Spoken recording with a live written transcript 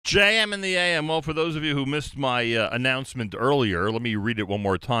JM in the AM. Well, for those of you who missed my announcement earlier, let me read it one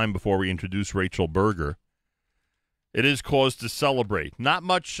more time before we introduce Rachel Berger. It is cause to celebrate. Not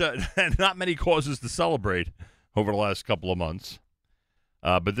many causes to celebrate over the last couple of months.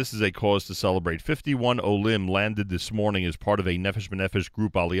 But this is a cause to celebrate. 51 Olim landed this morning as part of a Nefesh B'Nefesh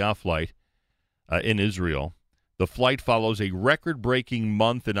group Aliyah flight in Israel. The flight follows a record-breaking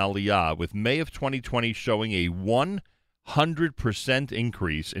month in Aliyah, with May of 2020 showing a 100%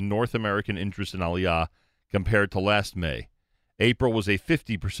 increase in North American interest in Aliyah compared to last May. April was a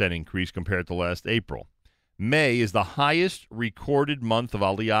 50% increase compared to last April. May is the highest recorded month of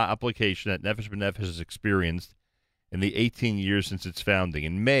Aliyah application that Nefesh B'Nefesh has experienced in the 18 years since its founding.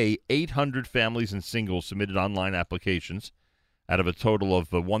 In May, 800 families and singles submitted online applications out of a total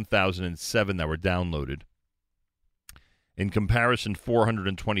of 1,007 that were downloaded. In comparison,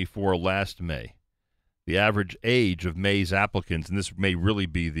 424 last May. The average age of May's applicants, and this may really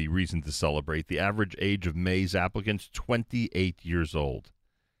be the reason to celebrate, the average age of May's applicants, 28 years old.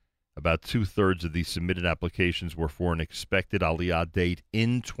 About two-thirds of these submitted applications were for an expected Aliyah date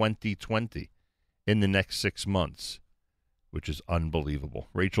in 2020, in the next 6 months, which is unbelievable.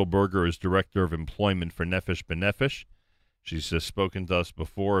 Rachel Berger is Director of Employment for Nefesh B'Nefesh. She's spoken to us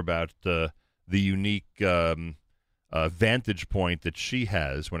before about the unique vantage point that she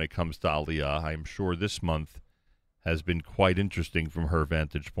has when it comes to Aliyah. I'm sure this month has been quite interesting from her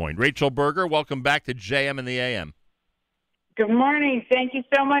vantage point. Rachel Berger, welcome back to JM in the AM. Good morning. Thank you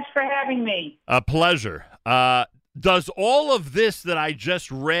so much for having me. A pleasure. Does all of this that I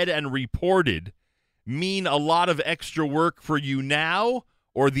just read and reported mean a lot of extra work for you now,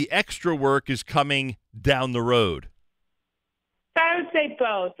 or the extra work is coming down the road? I would say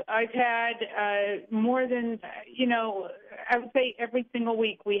both. I've had more than, I would say every single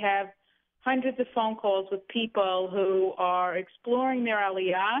week we have hundreds of phone calls with people who are exploring their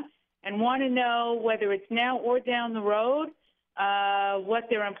Aliyah and want to know whether it's now or down the road, what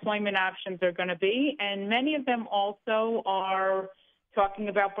their employment options are going to be. And many of them also are talking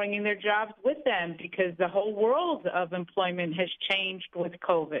about bringing their jobs with them because the whole world of employment has changed with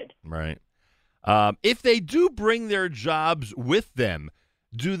COVID. Right. If they do bring their jobs with them,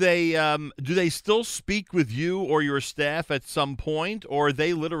 do they still speak with you or your staff at some point, or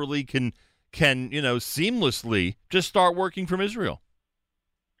they literally can seamlessly just start working from Israel?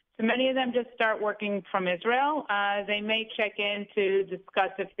 So many of them just start working from Israel. They may check in to discuss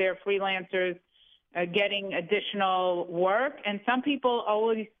if they're freelancers getting additional work, and some people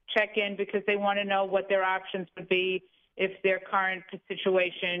always check in because they want to know what their options would be if their current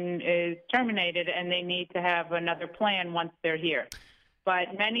situation is terminated and they need to have another plan once they're here.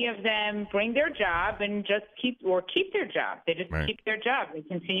 But many of them bring their job and just keep their job. They just keep their job. They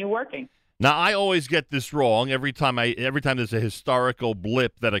continue working. Now, I always get this wrong every time there's a historical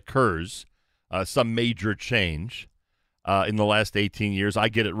blip that occurs, some major change in the last 18 years. I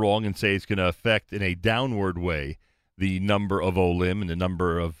get it wrong and say it's going to affect in a downward way the number of Olim and the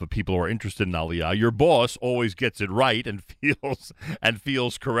number of people who are interested in Aliyah. Your boss always gets it right and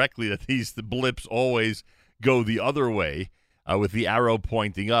feels correctly that these blips always go the other way with the arrow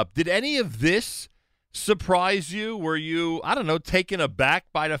pointing up. Did any of this surprise you? Were you, taken aback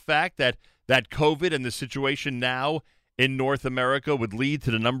by the fact that COVID and the situation now in North America would lead to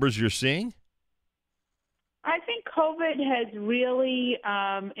the numbers you're seeing? I think COVID has really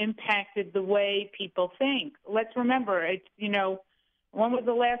impacted the way people think. Let's remember, when was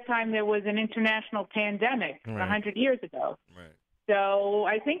the last time there was an international pandemic? 100 years ago. Right. So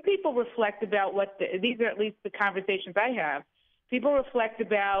I think people reflect about these are at least the conversations I have. People reflect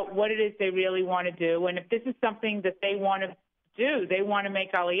about what it is they really want to do, and if this is something that they want to do, they want to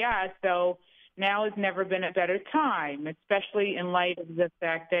make Aliyah. So now has never been a better time, especially in light of the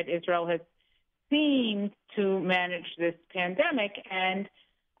fact that Israel has seemed to manage this pandemic, and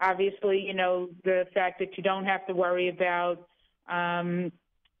obviously, the fact that you don't have to worry about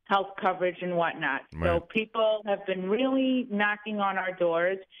health coverage and whatnot. Right. So people have been really knocking on our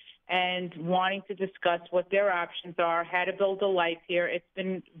doors and wanting to discuss what their options are, how to build a life here. It's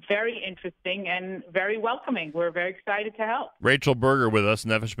been very interesting and very welcoming. We're very excited to help. Rachel Berger with us,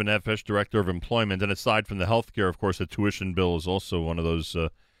 Nefesh B'Nefesh, Director of Employment. And aside from the health care, of course, the tuition bill is also one of those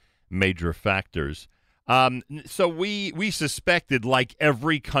major factors. So we suspected, like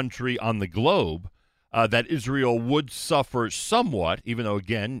every country on the globe, that Israel would suffer somewhat, even though,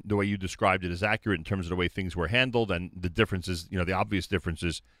 again, the way you described it is accurate in terms of the way things were handled and the differences, the obvious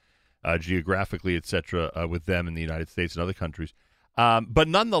differences geographically, et cetera, with them in the United States and other countries. But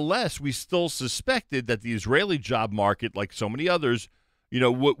nonetheless, we still suspected that the Israeli job market, like so many others,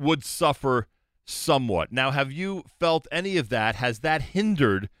 would suffer somewhat. Now, have you felt any of that? Has that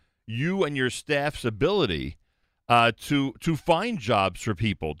hindered you and your staff's ability to find jobs for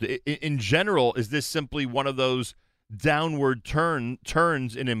people? In general, is this simply one of those downward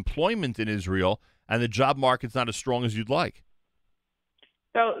turns in employment in Israel, and the job market's not as strong as you'd like?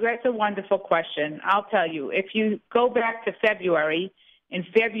 So that's a wonderful question. I'll tell you, if you go back to February, in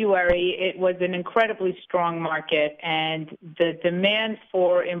February it was an incredibly strong market, and the demand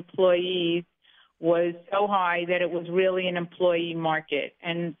for employees was so high that it was really an employee market.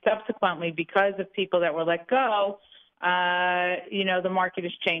 And subsequently, because of people that were let go, the market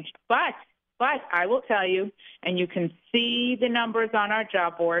has changed. But I will tell you, and you can see the numbers on our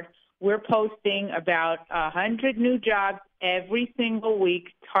job board, we're posting about 100 new jobs every single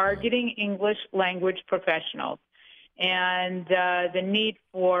week targeting English language professionals. And the need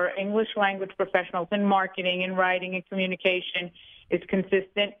for English language professionals in marketing and writing and communication is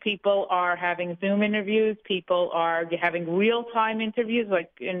consistent. People are having Zoom interviews. People are having real-time interviews, like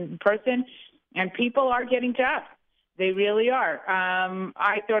in person, and people are getting jobs. They really are.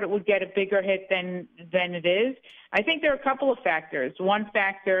 I thought it would get a bigger hit than it is. I think there are a couple of factors. One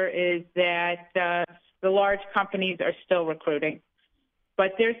factor is that the large companies are still recruiting.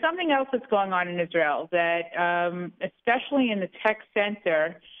 But there's something else that's going on in Israel that, especially in the tech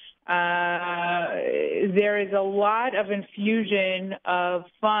center, there is a lot of infusion of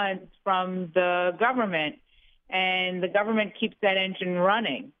funds from the government, and the government keeps that engine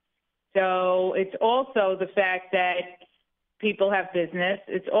running. So it's also the fact that people have business.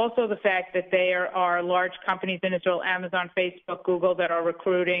 It's also the fact that there are large companies in Israel, Amazon, Facebook, Google, that are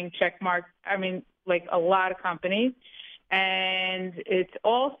recruiting, Checkmark, like a lot of companies. And it's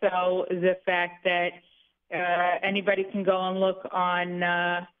also the fact that anybody can go and look on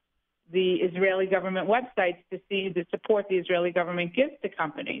the Israeli government websites to see the support the Israeli government gives to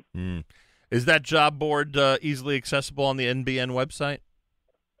companies. Is that job board easily accessible on the NBN website?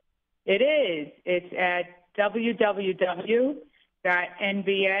 It is. It's at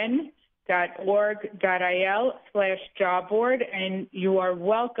www.nbn.org.il/job board, and you are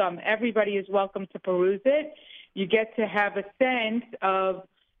welcome. Everybody is welcome to peruse it. You get to have a sense of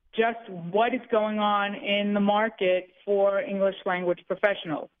just what is going on in the market for English language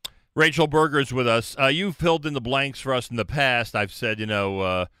professionals. Rachel Berger is with us. You've filled in the blanks for us in the past. I've said,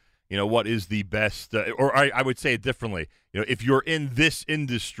 what is the best, or I would say it differently. If you're in this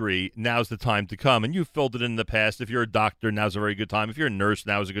industry, now's the time to come. And you've filled it in the past. If you're a doctor, now's a very good time. If you're a nurse,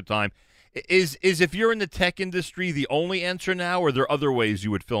 now's a good time. Is if you're in the tech industry the only answer now, or are there other ways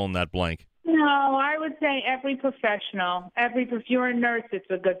you would fill in that blank? No, I would say every professional. If you're a nurse, it's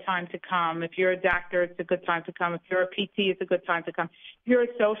a good time to come. If you're a doctor, it's a good time to come. If you're a PT, it's a good time to come. If you're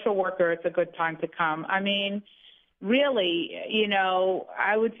a social worker, it's a good time to come. Really,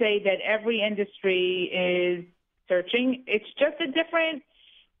 I would say that every industry is searching. It's just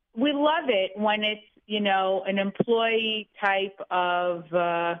we love it when it's, an employee type of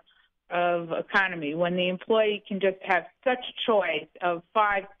economy, when the employee can just have such choice of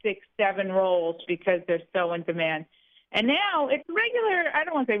 5, 6, 7 roles because they're so in demand. And now it's regular, I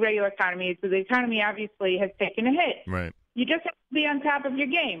don't want to say regular economy, so the economy obviously has taken a hit. Right. You just have to be on top of your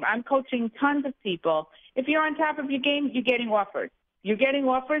game. I'm coaching tons of people. If you're on top of your game, you're getting offers. You're getting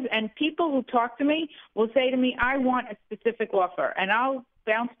offers, and people who talk to me will say to me, I want a specific offer. And I'll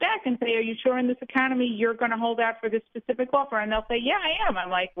bounce back and say, are you sure in this economy you're going to hold out for this specific offer? And they'll say, yeah, I am. I'm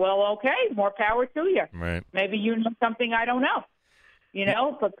like, well, okay, more power to you. Right. Maybe you know something I don't know.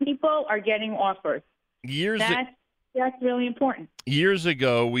 But people are getting offers. That's really important. Years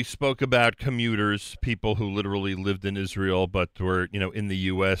ago, we spoke about commuters, people who literally lived in Israel but were, in the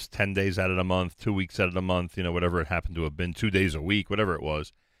U.S. 10 days out of the month, 2 weeks out of the month, whatever it happened to have been, 2 days a week, whatever it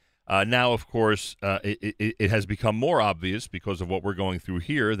was. Now, of course, it has become more obvious because of what we're going through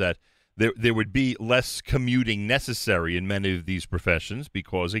here that there would be less commuting necessary in many of these professions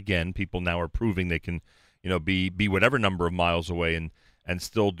because, again, people now are proving they can, be whatever number of miles away and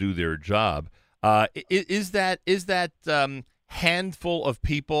still do their job. Is that handful of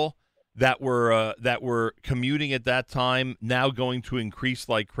people that were commuting at that time now going to increase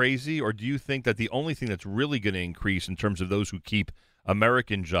like crazy, or do you think that the only thing that's really going to increase in terms of those who keep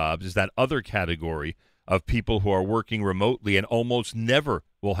American jobs is that other category of people who are working remotely and almost never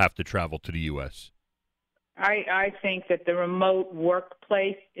will have to travel to the U.S.? I think that the remote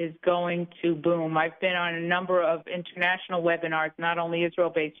workplace is going to boom. I've been on a number of international webinars, not only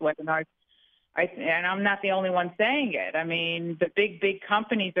Israel-based webinars, and I'm not the only one saying it. The big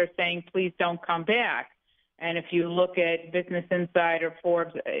companies are saying, please don't come back. And if you look at Business Insider,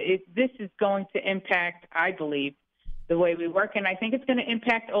 Forbes, this is going to impact, I believe, the way we work. And I think it's going to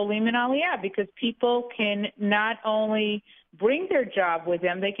impact Olim and Aliyah because people can not only bring their job with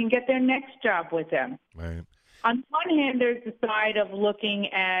them, they can get their next job with them. Right. On one hand, there's the side of looking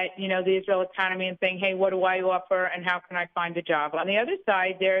at, the Israel economy and saying, hey, what do I offer and how can I find a job? On the other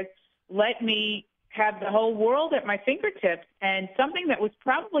side, there's let me have the whole world at my fingertips, and something that was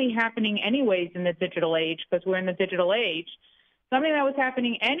probably happening anyways in the digital age, because we're in the digital age, something that was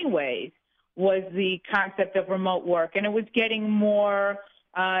happening anyways was the concept of remote work, and it was getting more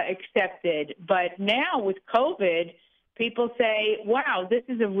accepted. But now with COVID, people say, wow, this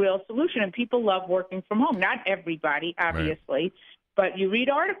is a real solution, and people love working from home. Not everybody, obviously, right. But you read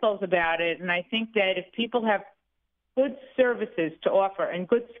articles about it, and I think that if people have good services to offer and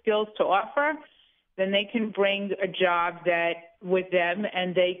good skills to offer, then they can bring a job with them,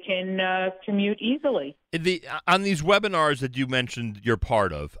 and they can commute easily. On these webinars that you mentioned you're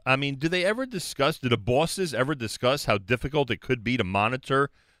part of, I mean, do the bosses ever discuss how difficult it could be to monitor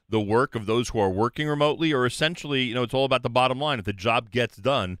the work of those who are working remotely, or essentially, it's all about the bottom line? If the job gets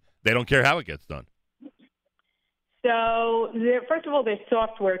done, they don't care how it gets done. So, first of all, there's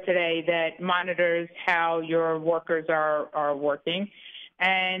software today that monitors how your workers are working.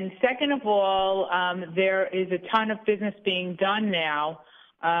 And second of all, there is a ton of business being done now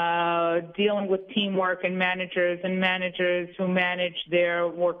dealing with teamwork and managers who manage their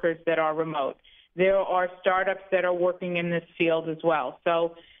workers that are remote. There are startups that are working in this field as well.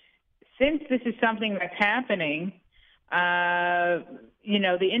 So since this is something that's happening,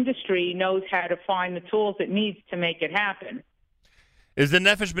 the industry knows how to find the tools it needs to make it happen. Is the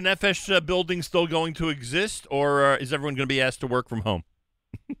Nefesh B'Nefesh building still going to exist, or is everyone going to be asked to work from home?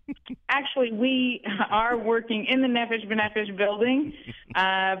 Actually, we are working in the Nefesh B'Nefesh building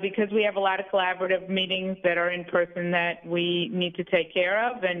because we have a lot of collaborative meetings that are in person that we need to take care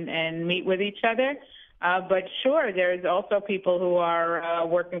of and meet with each other. But sure, there's also people who are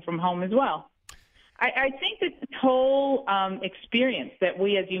working from home as well. I think that this whole experience that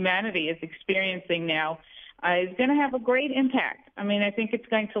we as humanity is experiencing now is going to have a great impact. I mean, I think it's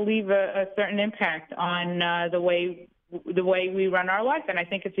going to leave a certain impact on the way we run our life, and I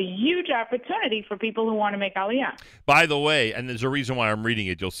think it's a huge opportunity for people who want to make Aliyah. By the way, and there's a reason why I'm reading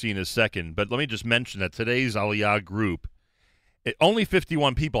it, you'll see in a second, but let me just mention that today's Aliyah group, only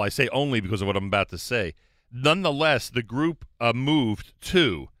 51 people. I say only because of what I'm about to say. Nonetheless, the group moved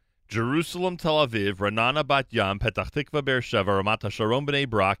to Jerusalem, Tel Aviv, Ra'anana, Bat Yam, Petach Tikva, Beersheva, Ramat HaSharon, Bnei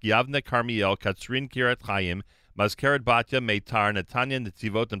Brak, Yavne, Carmiel, Katzrin, Kiryat Chaim, Mazkeret, Batya, Meitar, Netanya,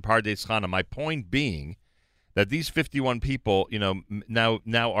 Netivot, and Pardes Chana. My point being that these 51 people, now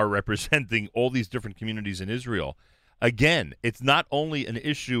are representing all these different communities in Israel. Again, it's not only an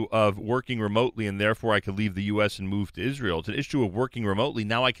issue of working remotely and therefore I could leave the U.S. and move to Israel. It's an issue of working remotely.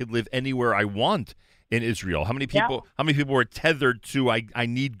 Now I could live anywhere I want in Israel. How many people were tethered to I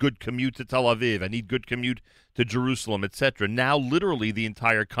need good commute to Tel Aviv, I need good commute to Jerusalem, etc. Now literally the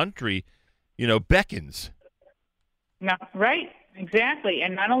entire country, beckons. No, right. Exactly.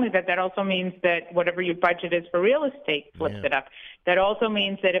 And not only that, that also means that whatever your budget is for real estate flips it up. That also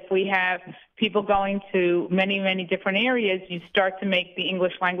means that if we have people going to many, many different areas, you start to make the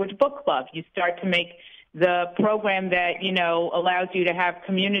English language book club. You start to make the program that, allows you to have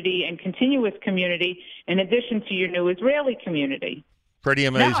community and continuous community in addition to your new Israeli community. Pretty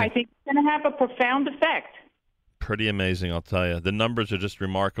amazing. No, I think it's going to have a profound effect. Pretty amazing, I'll tell you. The numbers are just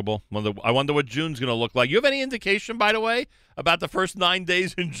remarkable. I wonder what June's going to look like. You have any indication, by the way, about the first 9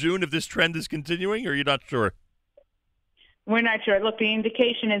 days in June if this trend is continuing, or you're not sure? We're not sure. Look, the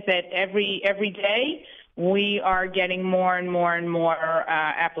indication is that every day we are getting more and more and more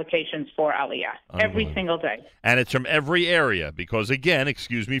applications for Aliyah every single day. And it's from every area because, again,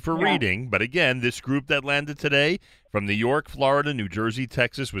 excuse me for reading, but again, this group that landed today from New York, Florida, New Jersey,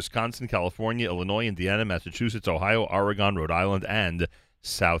 Texas, Wisconsin, California, Illinois, Indiana, Massachusetts, Ohio, Oregon, Rhode Island, and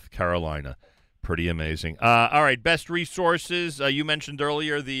South Carolina. Pretty amazing. All right, best resources. You mentioned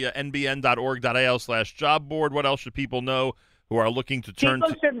earlier the nbn.org.il/job board. What else should people know who are looking to turn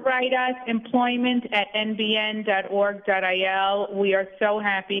People should write us employment@nbn.org.il. We are so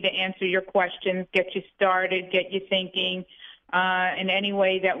happy to answer your questions, get you started, get you thinking in any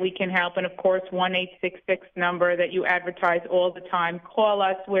way that we can help. And, of course, 1-866 number that you advertise all the time. Call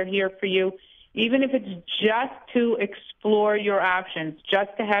us. We're here for you. Even if it's just to explore your options,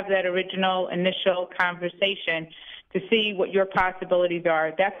 just to have that initial conversation to see what your possibilities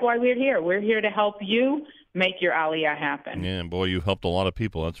are. That's why we're here. We're here to help you make your Aliyah happen. Yeah, boy, you've helped a lot of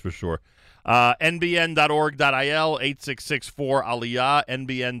people, that's for sure. nbn.org.il, 8664-ALIYAH,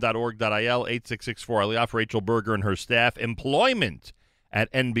 nbn.org.il, 8664-ALIYAH for Rachel Berger and her staff. Employment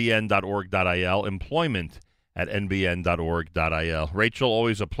at nbn.org.il, employment at nbn.org.il. Rachel,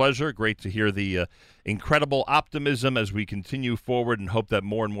 always a pleasure. Great to hear the incredible optimism as we continue forward and hope that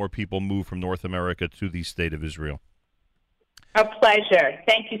more and more people move from North America to the state of Israel. A pleasure.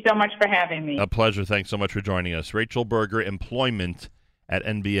 Thank you so much for having me. A pleasure. Thanks so much for joining us. Rachel Berger, employment at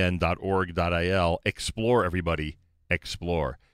nbn.org.il. Explore, everybody. Explore.